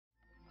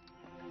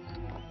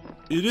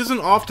It isn't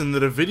often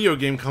that a video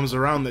game comes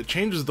around that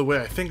changes the way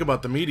I think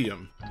about the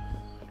medium.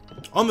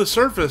 On the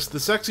surface,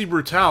 The Sexy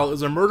Brutale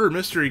is a murder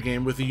mystery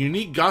game with a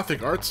unique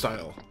gothic art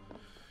style.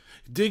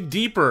 Dig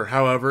deeper,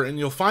 however, and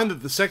you'll find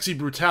that The Sexy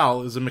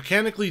Brutale is a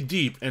mechanically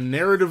deep and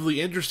narratively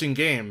interesting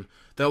game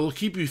that will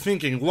keep you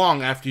thinking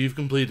long after you've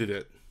completed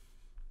it.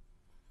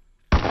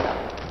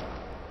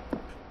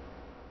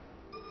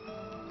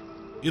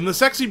 In The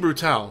Sexy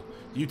Brutale,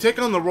 you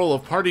take on the role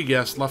of party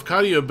guest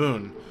Lafcadio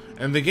Boone,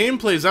 and the game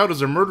plays out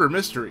as a murder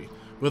mystery,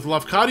 with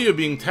Lafcadio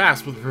being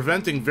tasked with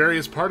preventing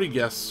various party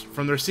guests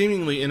from their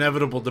seemingly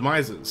inevitable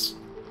demises.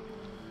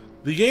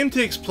 The game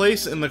takes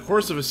place in the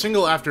course of a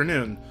single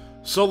afternoon,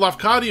 so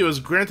Lafcadio is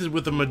granted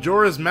with a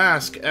Majora's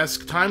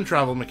Mask-esque time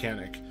travel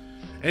mechanic,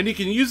 and he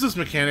can use this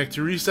mechanic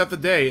to reset the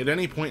day at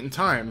any point in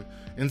time,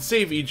 and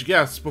save each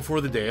guest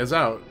before the day is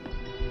out.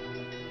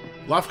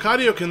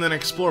 Lafcadio can then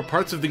explore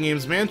parts of the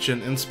game's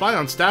mansion and spy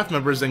on staff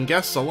members and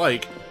guests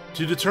alike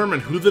to determine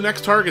who the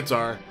next targets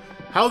are,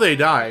 how they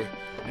die,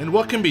 and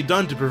what can be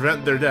done to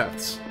prevent their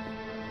deaths.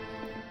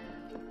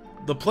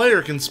 The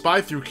player can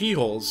spy through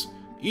keyholes,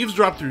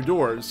 eavesdrop through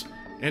doors,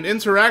 and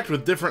interact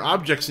with different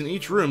objects in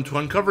each room to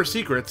uncover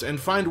secrets and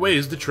find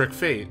ways to trick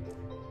fate.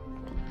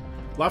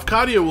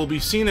 Lafcadio will be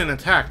seen and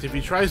attacked if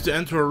he tries to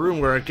enter a room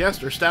where a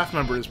guest or staff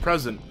member is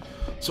present,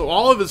 so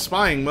all of his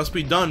spying must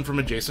be done from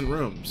adjacent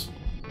rooms.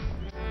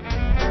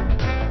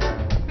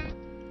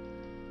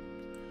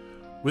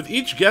 With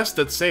each guest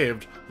that's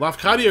saved,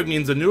 Lafcadio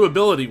gains a new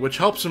ability which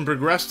helps him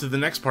progress to the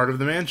next part of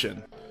the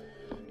mansion.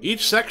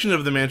 Each section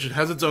of the mansion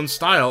has its own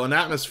style and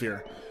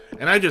atmosphere,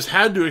 and I just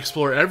had to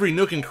explore every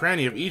nook and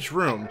cranny of each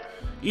room,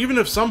 even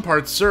if some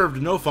parts served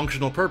no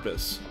functional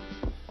purpose.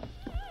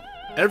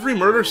 Every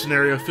murder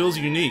scenario feels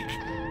unique,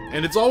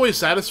 and it's always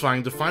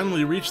satisfying to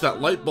finally reach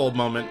that light bulb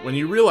moment when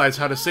you realize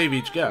how to save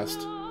each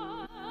guest.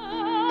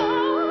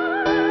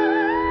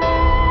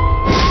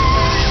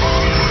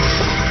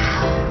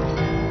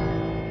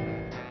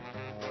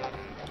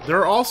 There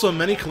are also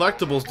many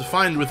collectibles to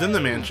find within the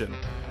mansion,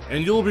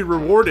 and you'll be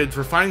rewarded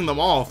for finding them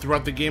all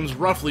throughout the game's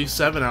roughly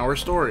 7-hour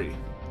story.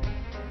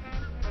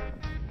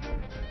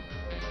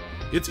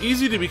 It's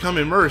easy to become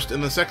immersed in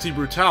The Sexy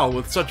Brutale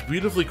with such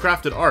beautifully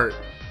crafted art,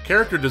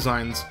 character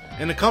designs,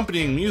 and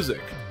accompanying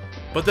music,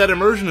 but that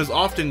immersion is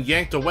often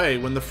yanked away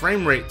when the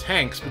frame rate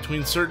tanks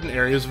between certain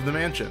areas of the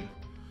mansion.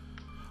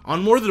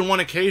 On more than one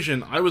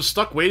occasion, I was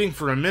stuck waiting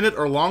for a minute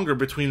or longer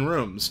between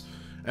rooms,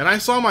 and I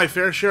saw my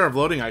fair share of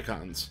loading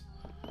icons.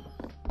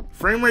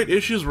 Frame rate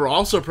issues were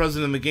also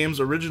present in the game's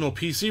original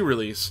PC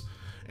release,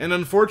 and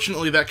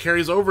unfortunately that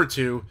carries over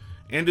to,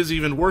 and is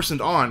even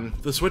worsened on,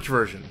 the Switch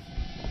version.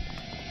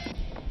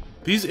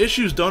 These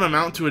issues don't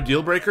amount to a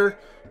deal breaker,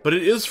 but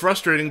it is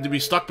frustrating to be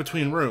stuck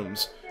between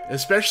rooms,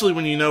 especially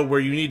when you know where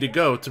you need to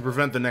go to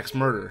prevent the next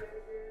murder.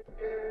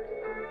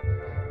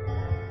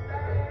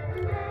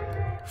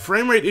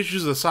 Frame rate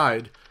issues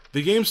aside,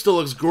 the game still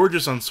looks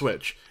gorgeous on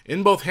Switch,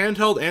 in both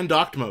handheld and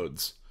docked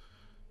modes.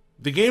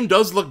 The game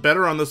does look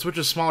better on the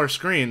Switch's smaller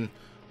screen,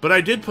 but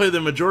I did play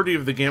the majority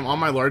of the game on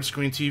my large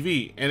screen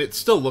TV, and it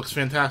still looks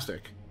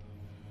fantastic.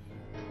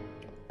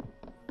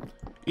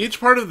 Each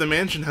part of the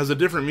mansion has a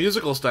different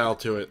musical style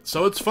to it,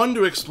 so it's fun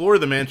to explore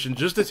the mansion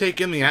just to take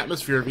in the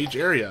atmosphere of each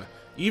area,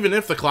 even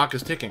if the clock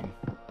is ticking.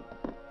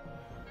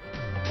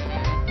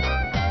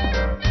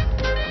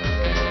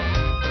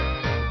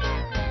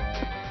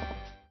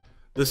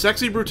 The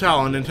Sexy Brutale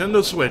on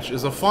Nintendo Switch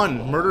is a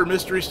fun, murder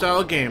mystery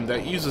style game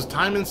that uses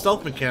time and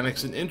stealth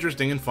mechanics in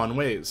interesting and fun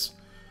ways.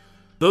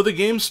 Though the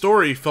game's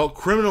story felt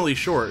criminally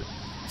short,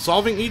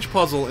 solving each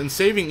puzzle and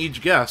saving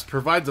each guest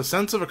provides a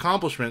sense of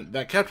accomplishment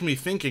that kept me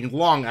thinking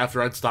long after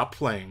I'd stopped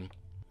playing.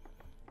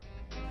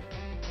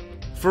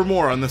 For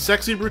more on The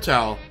Sexy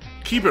Brutale,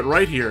 keep it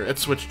right here at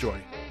SwitchJoy.